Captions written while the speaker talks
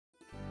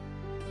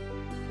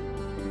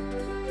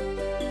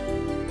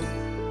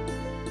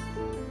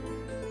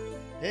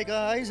Hey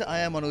guys, I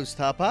am Anuz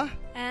Thapa.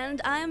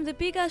 And I am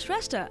Dipika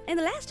Shrestha. In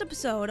the last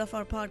episode of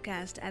our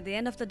podcast, at the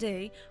end of the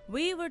day,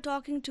 we were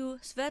talking to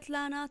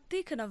Svetlana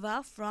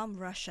Tikhonova from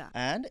Russia.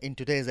 And in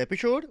today's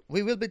episode,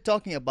 we will be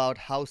talking about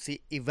how she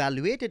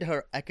evaluated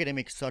her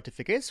academic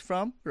certificates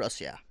from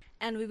Russia.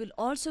 And we will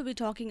also be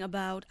talking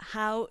about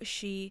how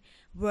she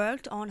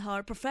worked on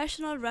her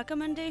professional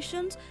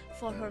recommendations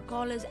for her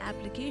college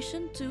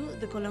application to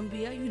the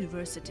Columbia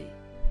University.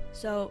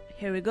 So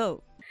here we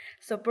go.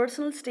 So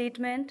personal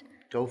statement,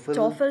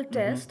 TOEFL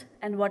test,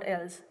 and what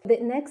else? The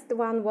next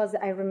one was,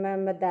 I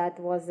remember that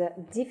was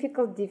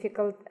difficult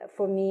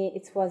for me.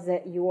 It was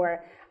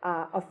your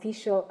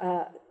official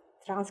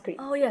transcript.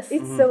 Oh, yes.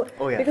 It's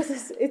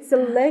because it's a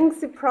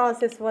lengthy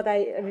process what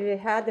I really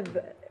had,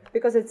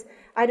 because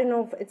I don't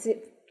know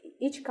if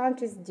each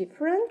country is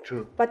different.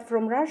 True. But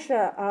from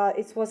Russia,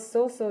 it was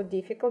so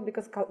difficult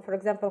because, for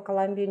example,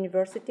 Columbia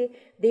University,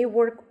 they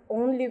work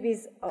only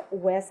with a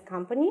US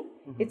company.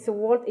 Mm-hmm. It's a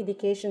World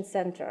Education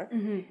Center.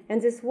 Mm-hmm.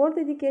 And this World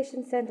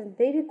Education Center,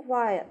 they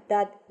require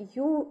that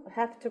you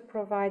have to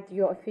provide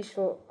your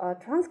official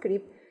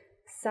transcript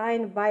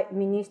signed by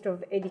Minister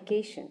of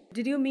Education.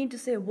 Did you mean to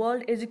say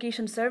World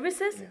Education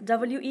Services? Yeah.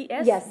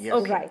 WES? Yes,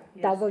 Okay. right.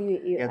 Yes.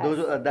 WES. Yeah,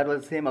 that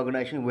was the same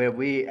organization where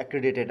we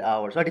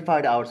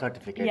certified our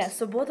certificates. Yes,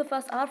 so both of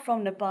us are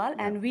from Nepal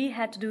and we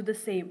had to do the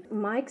same.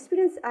 My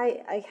experience,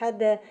 I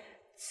had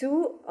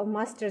two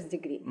master's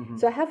degree. Mm-hmm.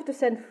 So I have to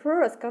send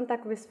first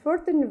contact with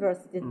first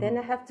university, then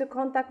I have to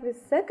contact with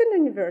second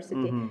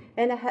university,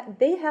 and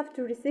they have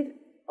to receive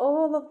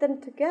all of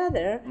them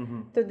together.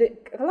 To the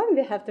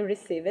Columbia have to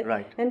receive it,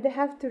 right, and they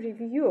have to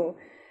review.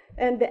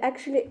 And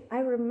I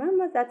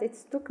remember that it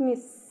took me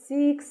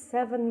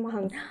 6-7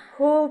 months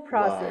whole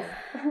process.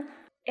 Wow.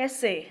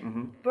 Essay,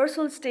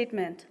 personal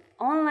statement,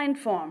 online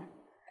form,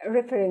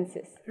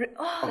 references.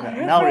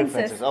 Okay. Now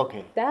references.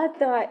 Okay. That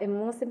the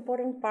most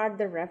important part,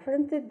 the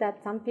references, that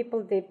some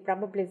people they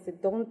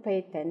don't pay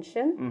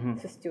attention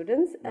to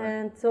students,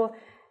 right. Also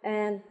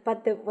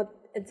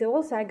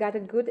I got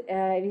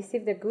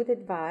received a good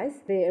advice.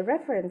 The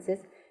references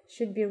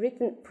should be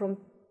written from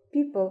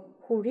people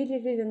who really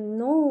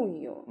know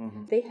you.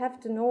 Mm-hmm. They have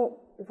to know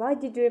why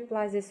did you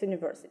apply this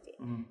university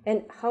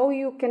and how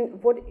you can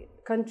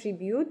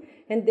contribute,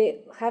 and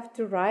they have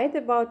to write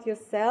about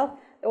yourself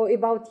or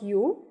about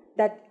you,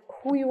 that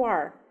who you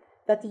are,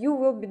 that you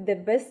will be the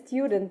best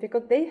student,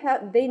 because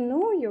they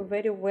know you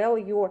very well,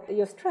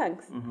 your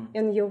strengths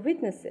and your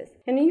weaknesses.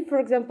 And if, for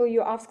example,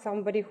 you ask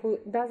somebody who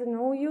doesn't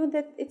know you,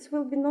 that it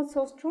will be not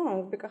so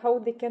strong, because how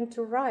they can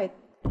to write.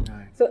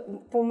 Right.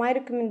 So for my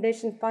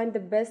recommendation, find the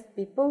best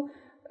people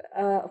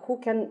who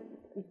can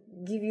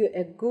give you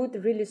a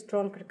good, really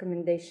strong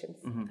recommendations.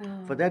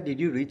 For that, did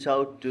you reach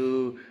out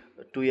to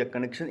your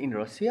connection in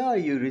Russia, or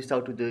you reached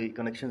out to the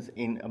connections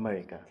in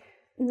America?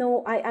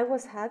 No, I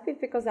was happy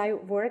because I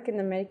work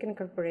in American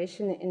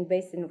corporation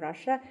based in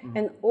Russia,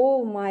 and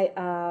all my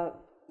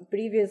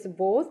previous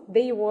boss,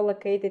 they were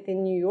located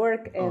in New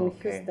York and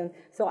Houston.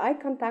 So I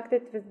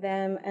contacted with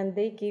them, and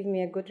they gave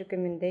me a good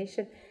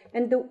recommendation.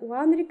 And the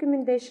one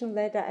recommendation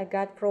letter I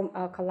got from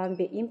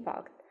Columbia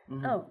Impact,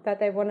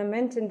 that I want to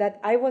mention, that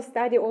I was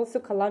study also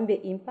Columbia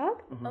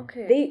Impact.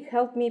 Okay. They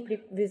helped me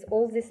with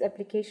all this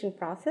application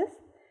process.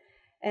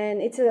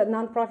 And it's a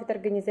non-profit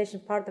organization,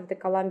 part of the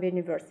Columbia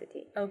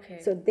University. Okay.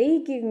 So they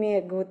give me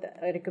a good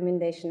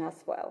recommendation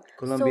as well.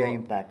 Columbia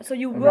Impact. So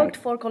you worked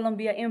for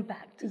Columbia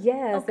Impact?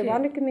 Yes, okay. The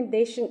one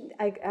recommendation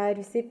I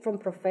received from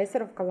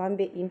professor of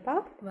Columbia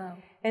Impact. Wow.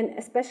 And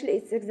especially,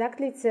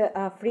 it's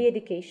a free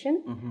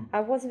education.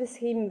 I was with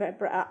him,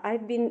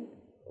 I've been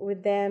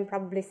with them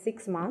probably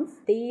 6 months.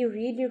 They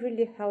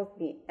really helped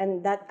me,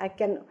 and that I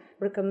can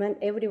recommend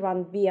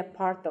everyone be a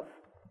part of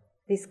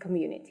this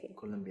community.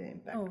 Columbia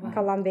Impact. Oh, wow.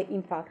 Columbia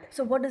Impact.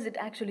 So what does it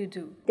actually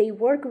do? They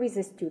work with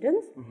the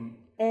students,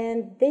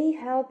 and they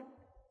help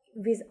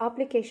with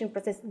application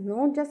process,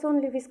 not just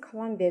only with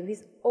Columbia,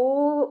 with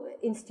all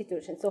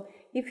institutions. So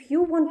if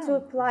you want to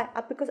apply,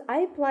 because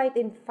I applied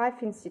in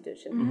 5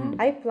 institutions.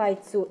 I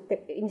applied to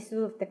the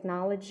Institute of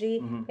Technology,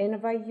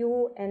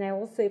 NYU, and I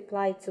also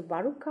applied to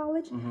Baruch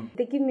College.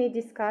 They give me a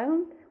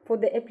discount for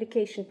the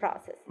application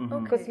process,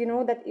 because you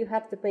know that you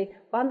have to pay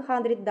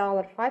 $100,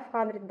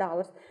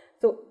 $500.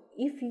 So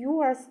if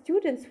you are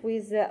students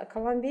with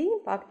Columbia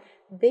Impact,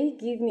 they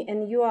give me,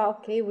 and you are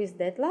okay with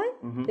deadline,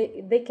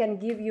 they can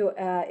give you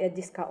a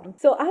discount.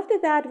 So after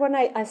that, when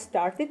I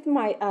started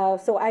my,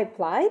 so I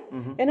applied,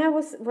 and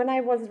when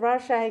I was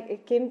Russia, I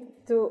came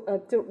to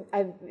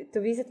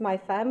visit my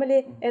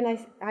family, and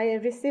I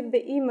received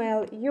the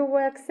email, you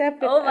were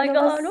accepted. Oh my and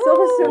God! I was so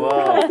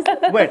surprised.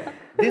 Wow. Wait,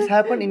 this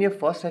happened in your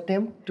first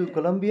attempt to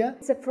Columbia?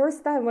 It's the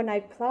first time when I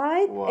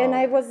applied, and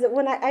I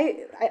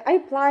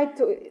applied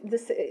to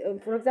this.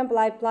 For example,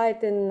 I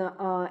applied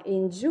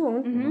in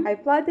June. I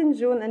applied in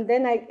June, and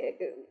then I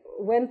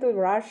went to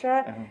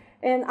Russia.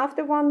 And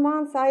after 1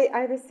 month,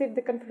 I received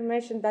the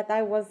confirmation that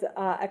I was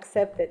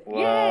accepted.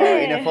 Wow!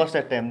 In a first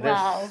attempt,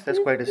 that's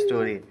quite a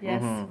story.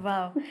 Yes,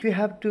 wow. If you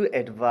have to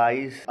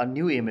advise a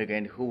new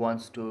immigrant who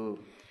wants to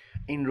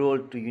enroll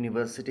to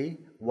university,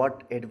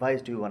 what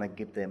advice do you want to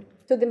give them?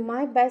 So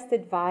my best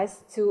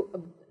advice to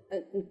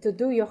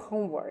do your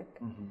homework,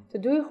 to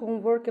do your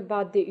homework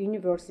about the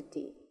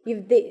university.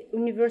 If the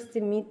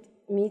university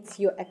meets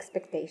your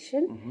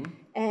expectation,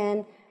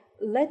 and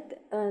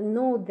let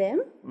know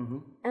them,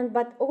 and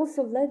but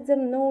also let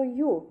them know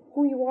you,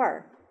 who you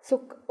are.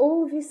 So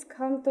always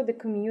come to the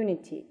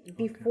community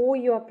before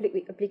your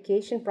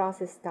application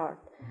process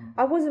starts.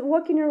 I was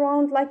walking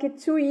around like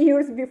 2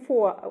 years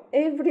before,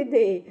 every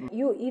day.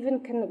 You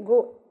even can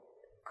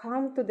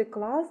come to the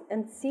class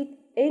and sit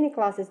any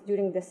classes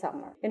during the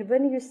summer. And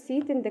when you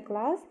sit in the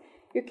class,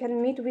 you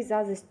can meet with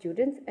other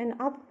students and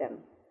ask them.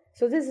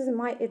 So this is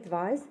my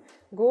advice.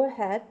 Go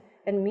ahead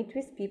and meet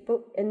with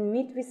people and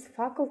meet with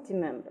faculty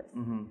members.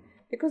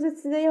 Because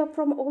they are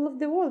from all over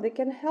the world. They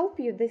can help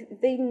you.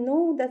 They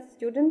know that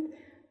students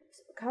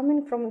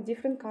coming from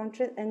different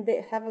countries and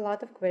they have a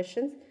lot of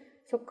questions.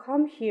 So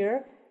come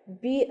here,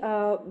 be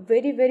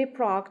very, very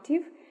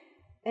proactive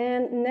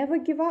and never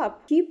give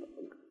up. Keep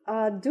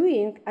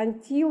doing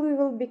until you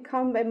will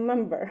become a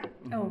member.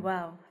 Oh,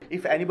 wow.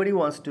 If anybody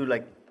wants to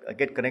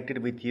get connected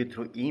with you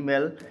through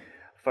email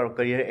for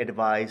career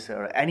advice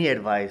or any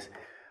advice,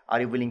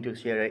 are you willing to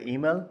share an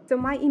email? So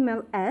my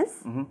email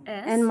is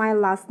and my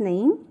last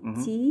name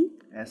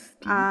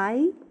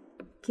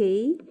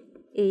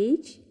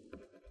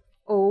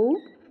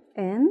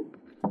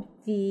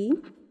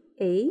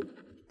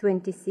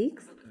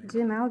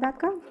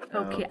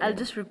Okay, I'll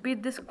just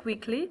repeat this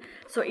quickly.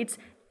 So it's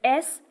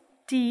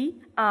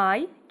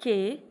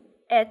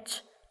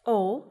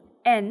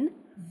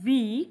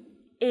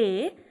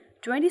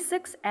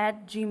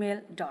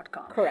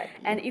STIKHONVA26@gmail.com. Correct.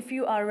 And if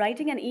you are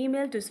writing an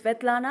email to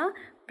Svetlana,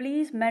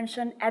 please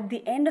mention at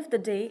the end of the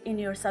day in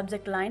your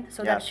subject line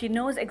so that she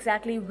knows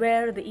exactly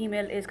where the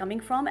email is coming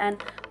from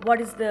and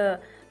what is the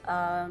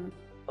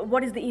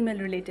email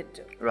related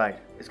to. Right.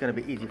 It's going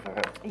to be easy for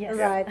her. Yes.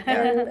 Right.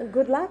 And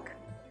good luck.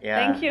 Yeah.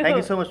 Thank you. Thank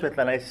you so much,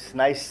 Svetlana. It's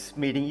nice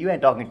meeting you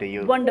and talking to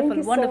you. Wonderful, Thank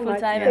you so wonderful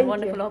much. time Thank and you.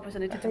 wonderful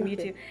opportunity to Thank meet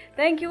you. you.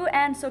 Thank you.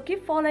 And so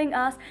keep following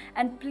us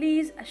and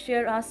please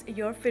share us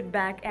your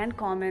feedback and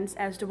comments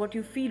as to what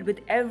you feel with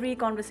every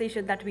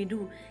conversation that we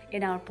do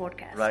in our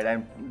podcast. Right.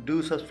 And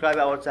do subscribe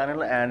our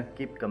channel and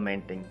keep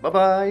commenting.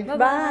 Bye-bye.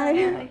 Bye-bye.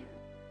 Bye.